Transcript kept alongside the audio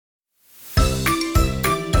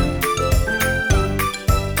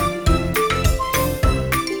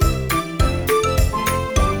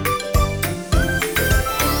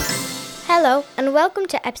Hello, and welcome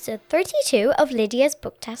to episode 32 of Lydia's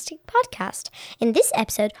Booktastic podcast. In this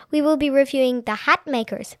episode, we will be reviewing The Hat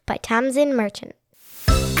Makers by Tamsin Merchant.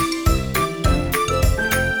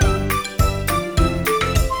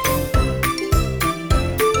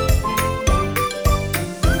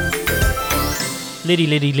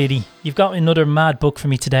 Liddy, you've got another mad book for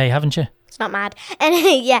me today, haven't you? It's not mad. And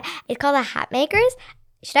yeah, it's called The Hat Makers.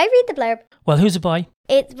 Should I read the blurb? Well, who's it by?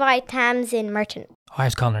 It's by Tamsin Merchant. Oh, I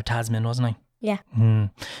was calling her Tasmin, wasn't I? Yeah.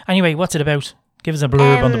 Anyway, what's it about? Give us a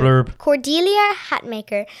blurb on the blurb. Cordelia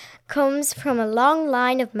Hatmaker comes from a long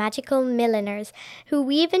line of magical milliners who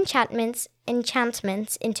weave enchantments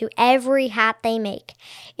into every hat they make.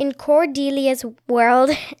 In Cordelia's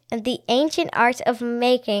world, the ancient art of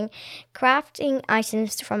crafting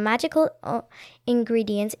items from magical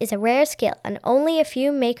ingredients is a rare skill, and only a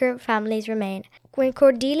few maker families remain. When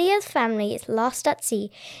Cordelia's family is lost at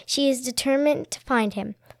sea, she is determined to find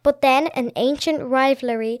him. But then an ancient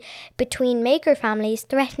rivalry between maker families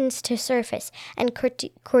threatens to surface, and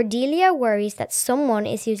Cordelia worries that someone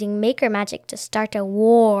is using maker magic to start a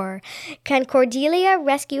war. Can Cordelia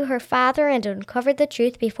rescue her father and uncover the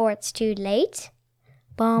truth before it's too late?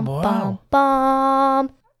 Bum.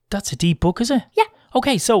 That's a deep book, is it? Yeah.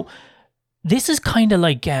 Okay, so this is kind of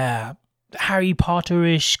like Harry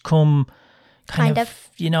Potter-ish come... Kind of,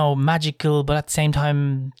 magical, but at the same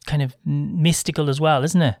time, kind of mystical as well,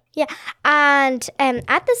 isn't it? Yeah, and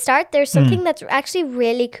at the start, there's something that's actually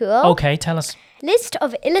really cool. Okay, tell us. List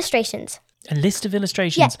of illustrations. A list of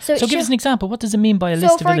illustrations? Yeah, so give us an example. What does it mean by a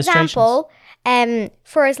list of illustrations? So, for example,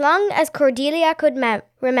 for as long as Cordelia could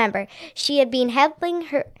remember, she had been helping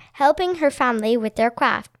her family with their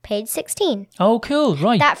craft. Page 16. Oh, cool,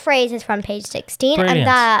 right. That phrase is from page 16, brilliant. And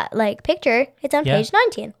that picture is on page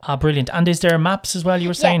 19. Ah, brilliant. And is there maps as well, you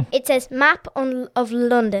were saying? Yeah, it says map of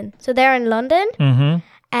London. So they're in London. Mm-hmm.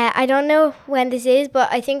 I don't know when this is,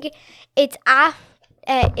 but I think it's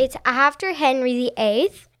after Henry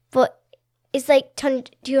VIII, but it's like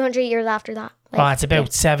 200 years after that. It's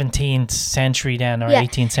about 17th century then, or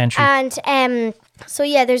 18th century. And so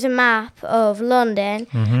there's a map of London,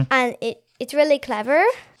 and it's really clever.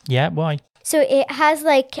 Yeah, why? So it has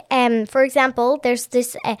for example, there's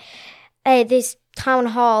this this town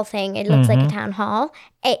hall thing. It looks like a town hall,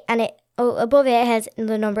 and above it has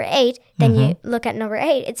the number 8. Then you look at number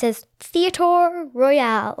 8. It says Theatre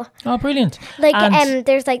Royal. Oh, brilliant!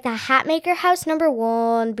 There's the Hatmaker House number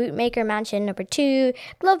 1, Bootmaker Mansion number 2,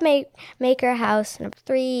 Glove Maker House number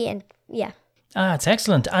 3, and yeah. Ah, it's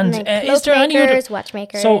excellent. And is there any other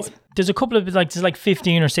watchmakers? So there's a couple of there's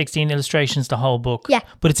 15 or 16 illustrations the whole book. Yeah.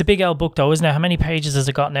 But it's a big old book though, isn't it? How many pages has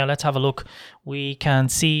it got now? Let's have a look. We can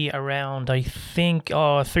see around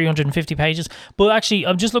 350 pages. But actually,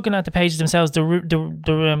 I'm just looking at the pages themselves.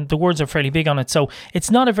 The words are fairly big on it, so it's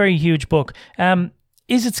not a very huge book.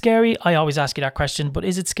 Is it scary? I always ask you that question, but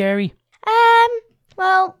is it scary?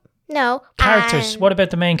 Well, no. Characters. What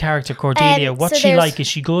about the main character, Cordelia? What's she like? Is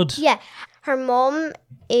she good? Yeah. Her mom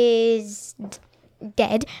is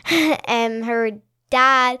dead. Her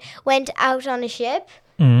dad went out on a ship,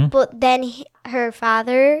 but then her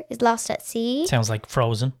father is lost at sea. Sounds like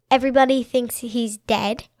Frozen. Everybody thinks he's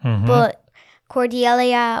dead, but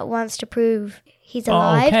Cordelia wants to prove he's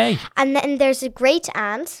alive. Oh, okay. And then there's a great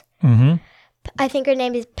aunt. I think her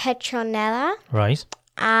name is Petronella. Right.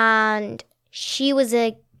 And she was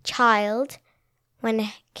a child when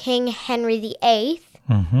King Henry VIII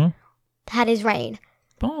had his reign.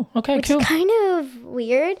 Oh, okay, which cool. Which is kind of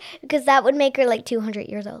weird because that would make her 200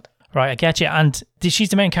 years old. Right, I get you. And she's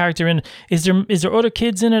the main character in it. Is there other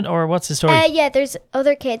kids in it, or what's the story? Yeah, there's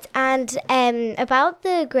other kids. And about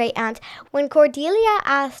the great aunt, when Cordelia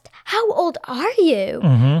asked, "How old are you?"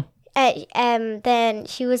 Then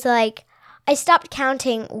she was like, "I stopped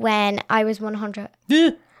counting when I was 100."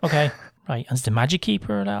 Okay. Right, and is the magic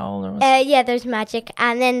keeper at all? Or yeah, there's magic.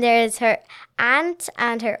 And then there's her aunt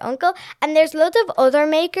and her uncle. And there's loads of other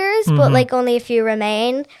makers, but only a few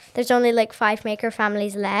remain. There's only 5 maker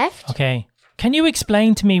families left. Okay. Can you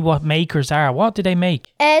explain to me what makers are? What do they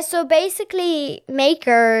make? So basically,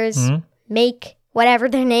 makers make whatever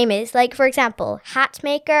their name is. Like, for example, hat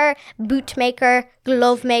maker, boot maker,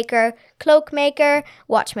 glove maker, cloak maker,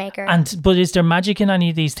 watchmaker. But is there magic in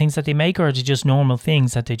any of these things that they make, or are they just normal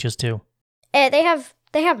things that they just do? They have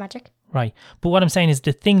magic. Right. But what I'm saying is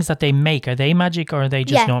the things that they make, are they magic or are they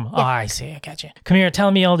just normal? Yeah. Oh, I see. I get you. Come here.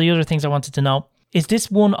 Tell me all the other things I wanted to know. Is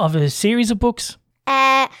this one of a series of books?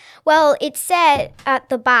 Well, it's said at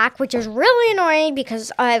the back, which is really annoying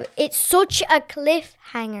because it's such a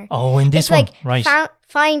cliffhanger. Oh, in this one, right.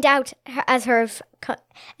 Find out as her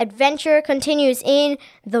adventure continues in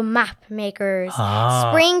The Map Makers.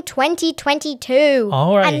 Ah. Spring 2022.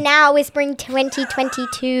 All right. And now it's spring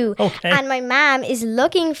 2022. Okay. And my mom is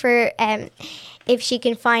looking for if she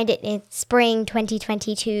can find it in spring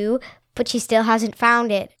 2022, but she still hasn't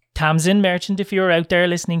found it. Tamsin Merchant, if you're out there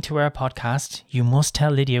listening to our podcast, you must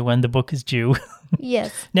tell Lydia when the book is due.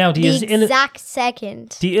 Yes. Now, the exact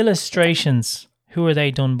second. the illustrations, who are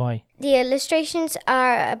they done by? The illustrations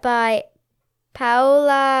are by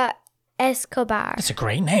Paola Escobar. That's a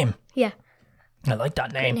great name. Yeah. I like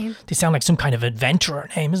that name. name. They sound like some kind of adventurer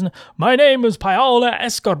name, isn't it? My name is Paola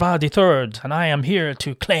Escobar III, and I am here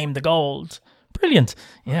to claim the gold. Brilliant.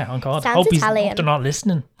 Yeah, oh God. Sounds Hope Italian. they're not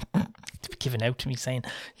listening. Giving out to me saying,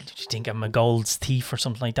 did you think I'm a gold's thief or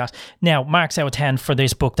something like that? Now, marks out of 10 for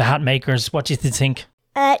this book, The Hat Makers. What do you think?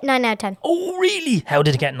 9 out of 10. Oh, really? How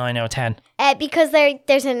did it get 9 out of 10? Because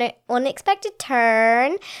there's an unexpected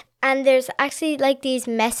turn, and there's actually like these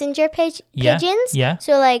messenger pigeons. Yeah.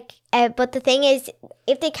 So like, but the thing is,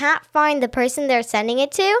 if they can't find the person they're sending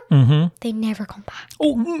it to, they never come back.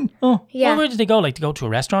 Oh. Yeah. Well, where did they go? Like, to go to a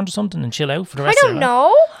restaurant or something and chill out for the I rest of don't their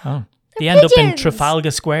life? know. Oh. They end up in pigeons.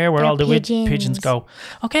 Trafalgar Square where They're all the pigeons. pigeons go.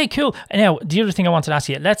 Okay, cool. Now, the other thing I wanted to ask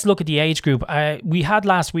you, let's look at the age group. We had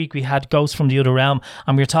last week, we had Ghosts from the Other Realm,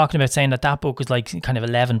 and we were talking about saying that book was like kind of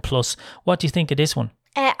 11 plus. What do you think of this one?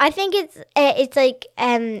 I think it's like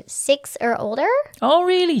 6 or older. Oh,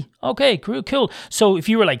 really? Okay, cool. So if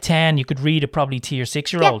you were like 10, you could read it probably to your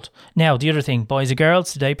 6-year-old. Now, the other thing, boys or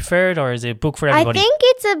girls, do they prefer it, or is it a book for everybody? I think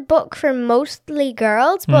it's a book for mostly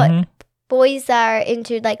girls, but boys are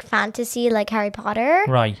into like fantasy, like Harry Potter.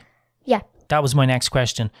 Right. Yeah. That was my next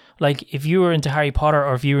question. Like, if you were into Harry Potter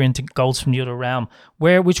or if you were into Ghosts from the Other Realm,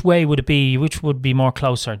 which way would it be? Which would be more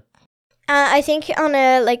closer? I think on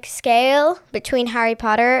a like scale between Harry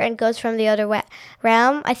Potter and Ghosts from the Other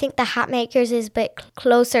Realm, I think The Hat Makers is a bit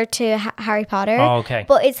closer to Harry Potter. Oh, okay.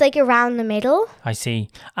 But it's like around the middle. I see.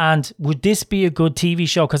 And would this be a good TV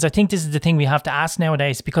show? Because I think this is the thing we have to ask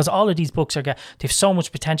nowadays, because all of these books they've so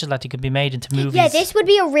much potential that they could be made into movies. Yeah, this would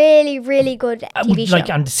be a really, really good TV show. Like,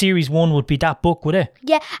 and series 1 would be that book, would it?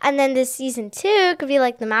 Yeah, and then the season 2 could be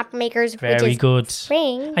like The Map Makers, which Very is good.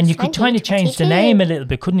 spring. And you could kind of change the 2022. name a little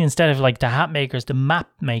bit, couldn't you? Instead of like The Hat Makers, The Map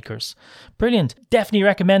Makers. Brilliant. Definitely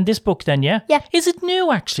recommend this book then, yeah? Yeah. Is it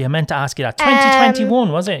new, actually? I meant to ask you that.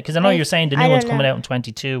 2021, was it? Because I know you're saying the new I one's don't coming know. out in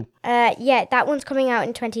 22. Yeah, that one's coming out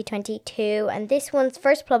in 2022, and this one's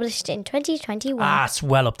first published in 2021. Ah, it's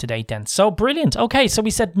well up to date then. So brilliant. Okay, so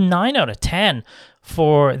we said 9 out of 10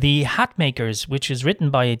 for The Hat Makers, which is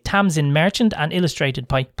written by Tamsin Merchant and illustrated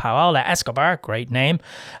by Paola Escobar. Great name.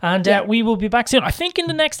 And we will be back soon. I think in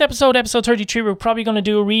the next episode 33, we're probably going to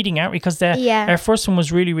do a reading, aren't we? Because our first one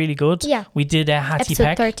was really, really good. Yeah. We did Hattie Episode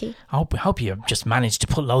Peck. 30. I hope you just managed to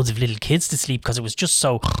put loads of little kids to sleep, because it was just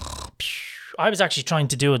so... I was actually trying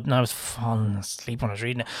to do it and I was falling asleep when I was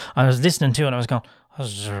reading it. I was listening to it and I was going... I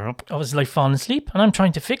was like falling asleep, and I'm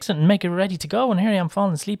trying to fix it and make it ready to go, and here I am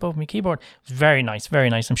falling asleep over my keyboard. It was very nice, very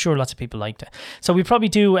nice. I'm sure lots of people liked it. So we'll probably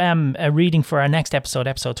do a reading for our next episode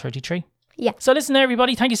 33. Yeah. So listen there,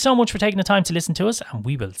 everybody. Thank you so much for taking the time to listen to us, and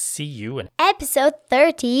we will see you in Episode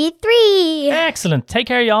 33. Excellent. Take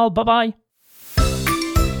care, y'all. Bye-bye.